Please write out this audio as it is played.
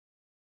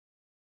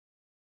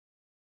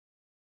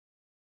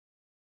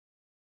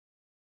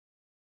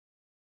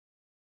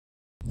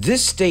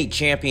This state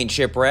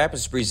championship wrap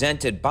is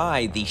presented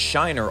by the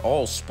Shiner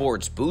All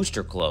Sports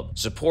Booster Club,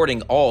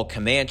 supporting all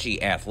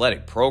Comanche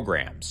athletic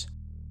programs.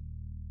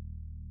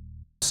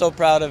 So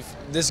proud of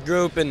this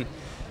group and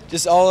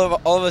just all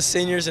of us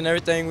seniors and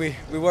everything. We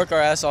work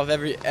our ass off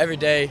every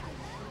day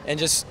and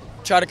just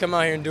try to come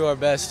out here and do our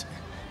best.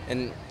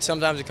 And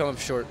sometimes we come up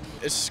short.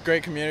 It's a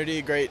great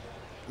community, great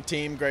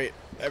team, great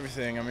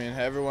everything. I mean,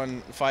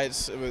 everyone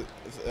fights with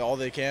all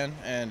they can,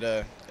 and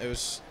it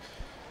was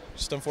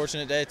just an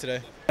unfortunate day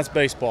today. That's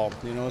baseball.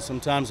 You know,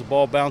 sometimes the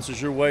ball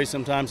bounces your way,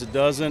 sometimes it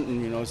doesn't.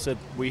 And, you know,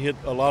 we hit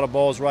a lot of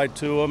balls right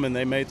to them, and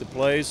they made the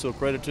plays, so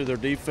credit to their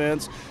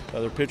defense.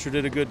 Their pitcher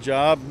did a good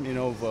job, you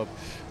know, of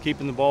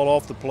keeping the ball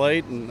off the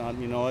plate. And,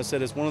 you know, I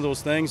said it's one of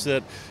those things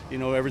that, you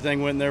know,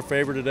 everything went in their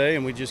favor today,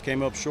 and we just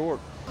came up short.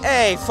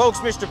 Hey, folks,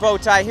 Mr.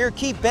 Bowtie here.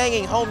 Keep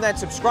banging home that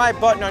subscribe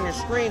button on your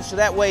screen so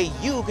that way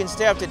you can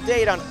stay up to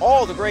date on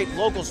all the great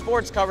local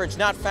sports coverage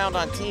not found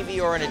on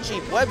TV or in a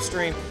cheap web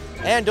stream.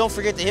 And don't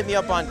forget to hit me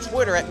up on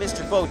Twitter at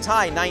Mr.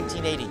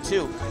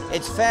 Bowtie1982.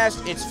 It's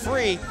fast, it's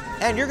free,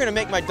 and you're going to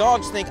make my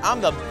dogs think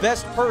I'm the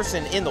best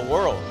person in the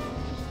world.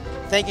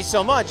 Thank you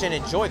so much and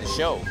enjoy the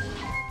show.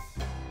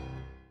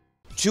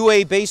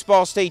 2A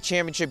baseball state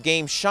championship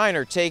game,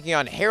 Shiner taking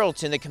on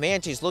Harleton. The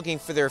Comanches looking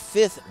for their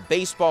 5th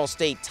baseball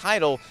state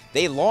title.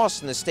 They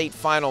lost in the state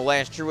final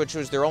last year, which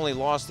was their only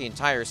loss the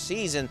entire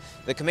season.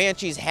 The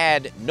Comanches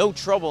had no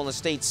trouble in the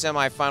state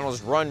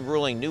semifinals, run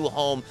ruling New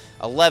Home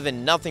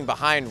 11-0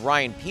 behind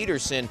Ryan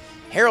Peterson.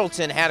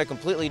 Harleton had a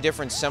completely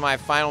different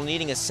semifinal,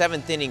 needing a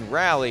 7th-inning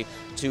rally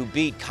to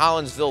beat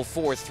Collinsville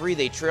 4-3.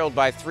 They trailed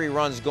by 3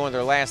 runs going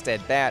their last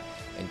at-bat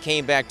and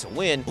came back to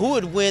win. Who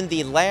would win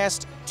the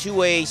last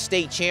 2A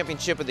state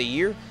championship of the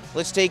year?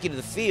 Let's take you to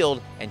the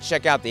field and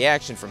check out the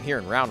action from here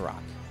in Round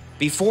Rock.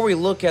 Before we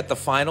look at the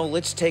final,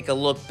 let's take a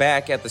look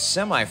back at the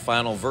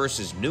semifinal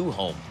versus New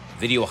Home.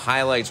 Video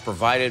highlights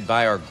provided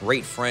by our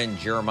great friend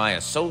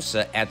Jeremiah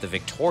Sosa at the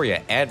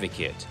Victoria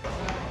Advocate.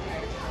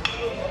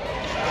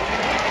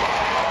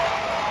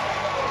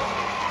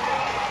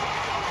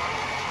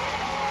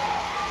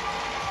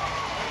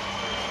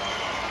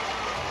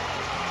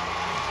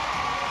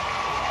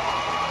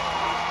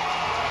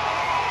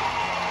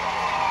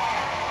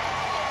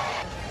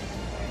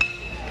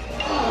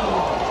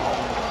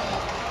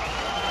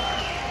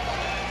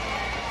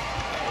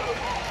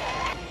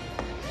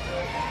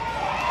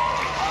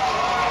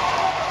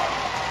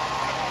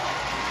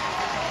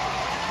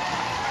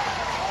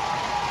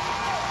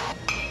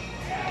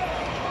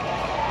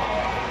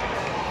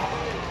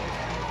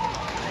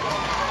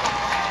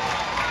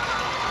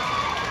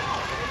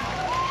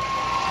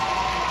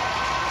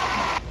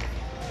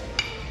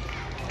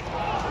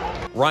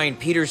 Ryan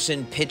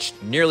Peterson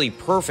pitched nearly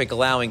perfect,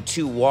 allowing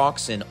 2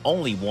 walks and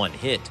only 1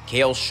 hit.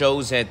 Cale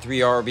Shows had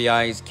 3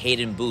 RBIs,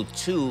 Caden Booth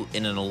 2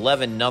 in an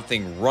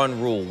 11-0 run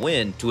rule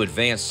win to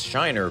advance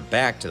Shiner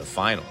back to the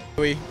final.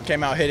 We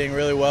came out hitting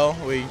really well.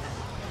 We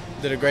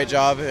did a great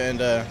job,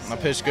 and I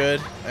pitched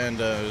good, and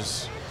it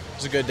was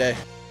a good day.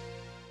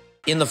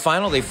 In the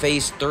final, they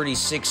faced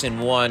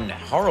 36-1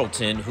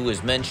 Harleton, who,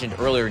 as mentioned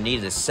earlier,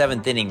 needed a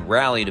 7th-inning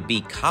rally to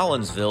beat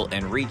Collinsville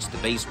and reach the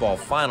baseball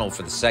final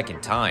for the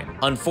 2nd time.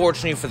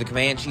 Unfortunately for the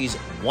Comanches,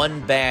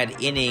 1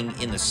 bad inning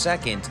in the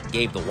 2nd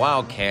gave the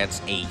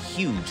Wildcats a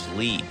huge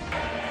lead.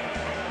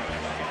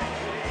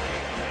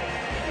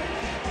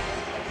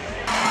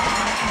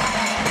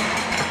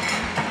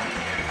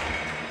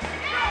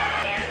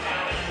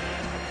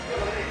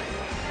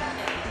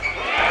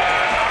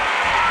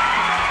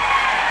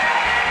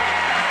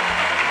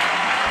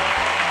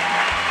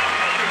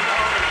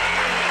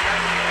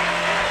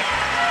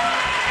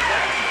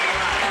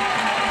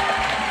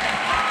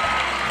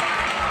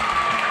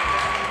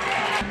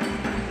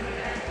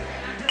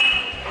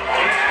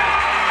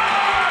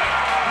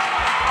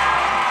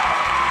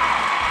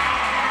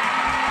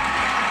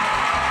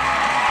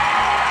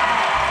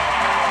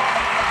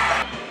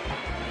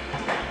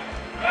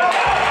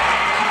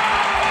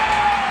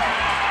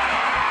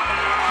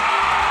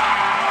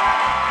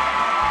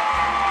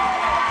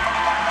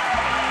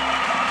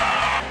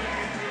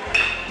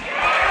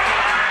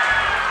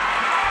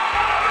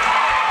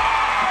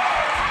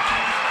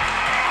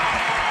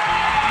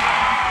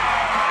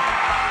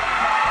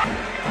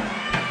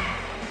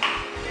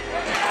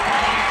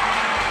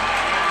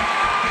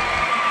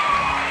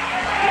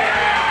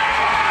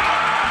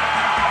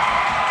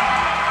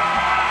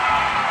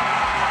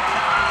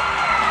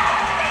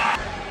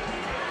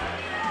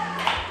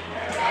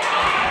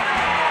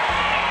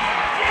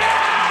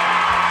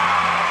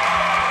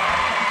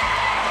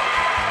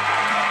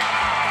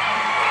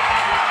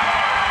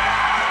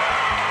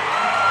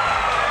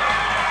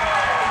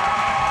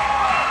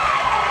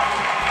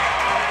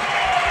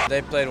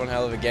 They played one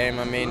hell of a game.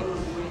 I mean,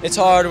 it's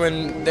hard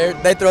when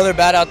they throw their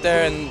bat out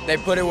there and they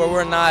put it where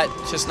we're not.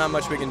 It's just not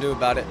much we can do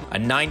about it. A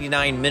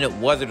 99-minute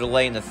weather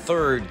delay in the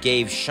 3rd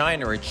gave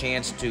Shiner a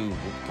chance to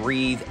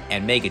breathe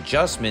and make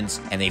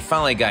adjustments, and they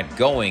finally got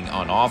going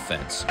on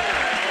offense.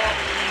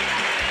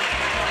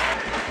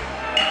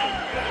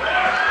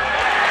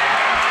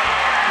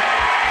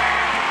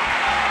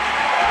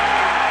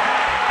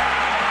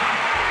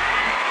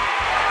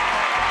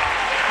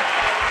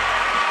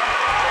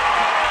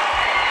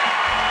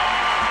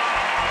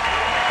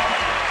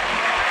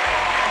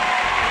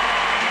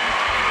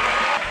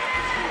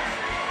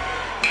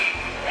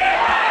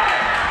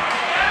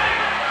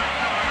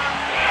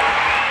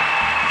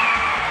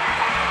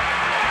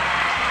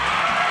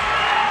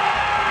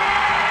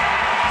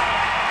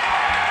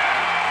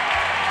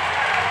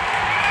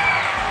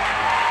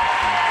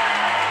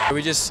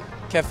 We just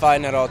kept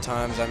fighting at all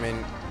times. I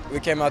mean, we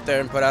came out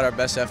there and put out our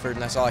best effort,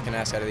 and that's all I can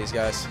ask out of these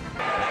guys.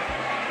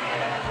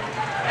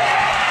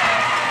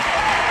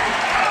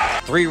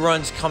 3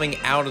 runs coming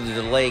out of the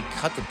delay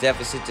cut the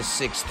deficit to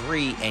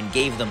 6-3 and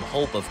gave them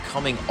hope of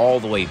coming all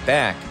the way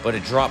back. But a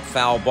drop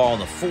foul ball in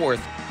the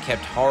 4th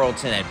kept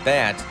Harleton at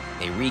bat.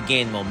 They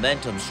regained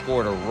momentum,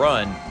 scored a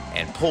run,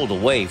 and pulled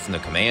away from the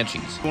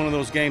Comanches. One of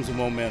those games of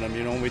momentum,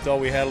 you know, we thought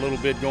we had a little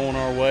bit going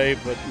our way,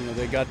 but, you know,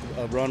 they got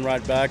a run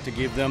right back to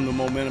give them the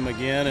momentum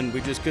again, and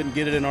we just couldn't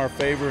get it in our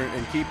favor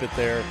and keep it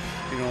there.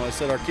 You know, I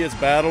said our kids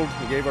battled,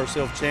 we gave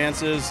ourselves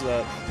chances.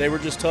 They were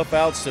just tough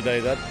outs today.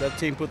 That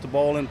team put the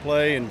ball in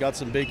play and got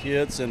some big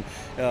hits and,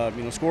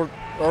 you know, scored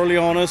early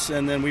on us,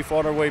 and then we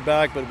fought our way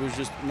back, but it was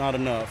just not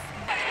enough.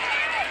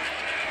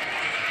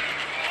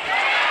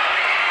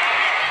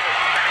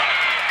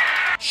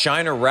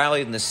 Shiner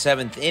rallied in the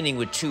 7th inning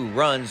with 2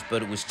 runs,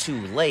 but it was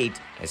too late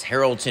as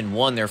Harleton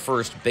won their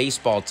first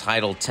baseball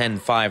title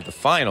 10-5 the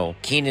final.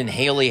 Keenan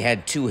Haley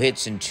had 2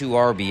 hits and 2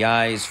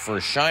 RBIs.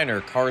 For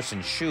Shiner,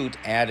 Carson Shute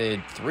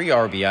added 3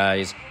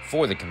 RBIs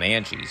for the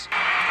Comanches.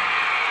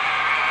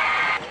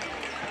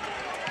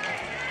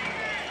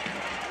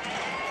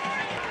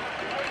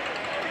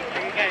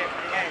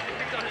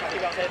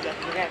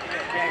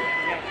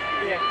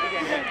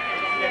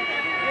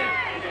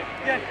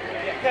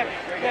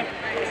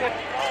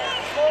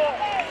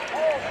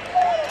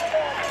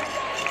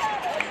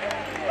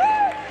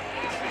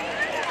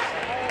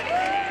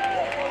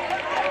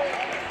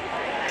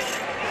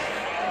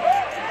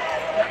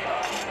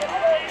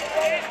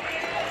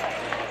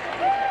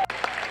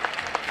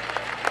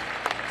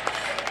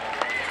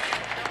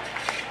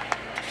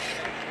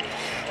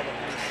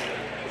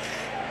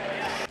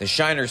 The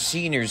Shiner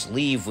seniors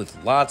leave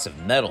with lots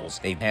of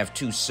medals. They have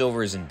 2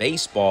 silvers in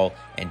baseball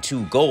and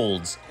 2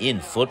 golds in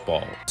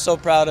football. So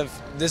proud of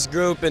this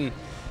group and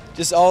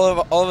just all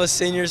of us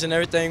seniors and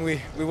everything.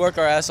 We work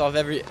our ass off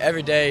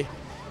every day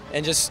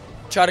and just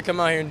try to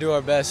come out here and do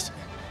our best.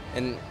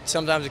 And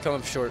sometimes we come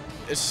up short.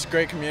 It's a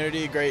great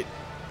community, great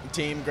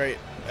team, great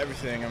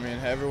everything. I mean,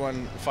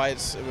 everyone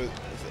fights with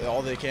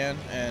all they can,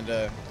 and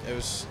it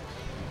was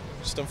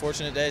just an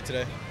unfortunate day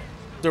today.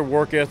 Their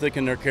work ethic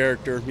and their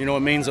character, you know,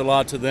 it means a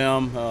lot to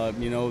them.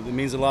 You know, it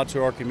means a lot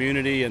to our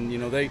community, and you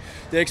know, the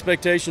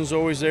expectations are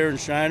always there in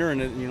Shiner, and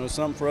you know,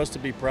 something for us to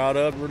be proud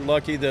of. We're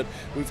lucky that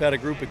we've had a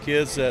group of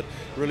kids that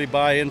really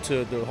buy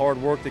into the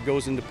hard work that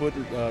goes into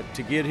putting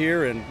to get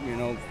here, and you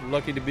know,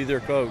 lucky to be their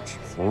coach.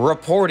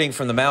 Reporting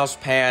from the mouse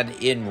pad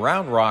in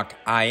Round Rock,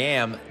 I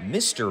am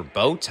Mr.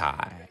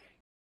 Bowtie.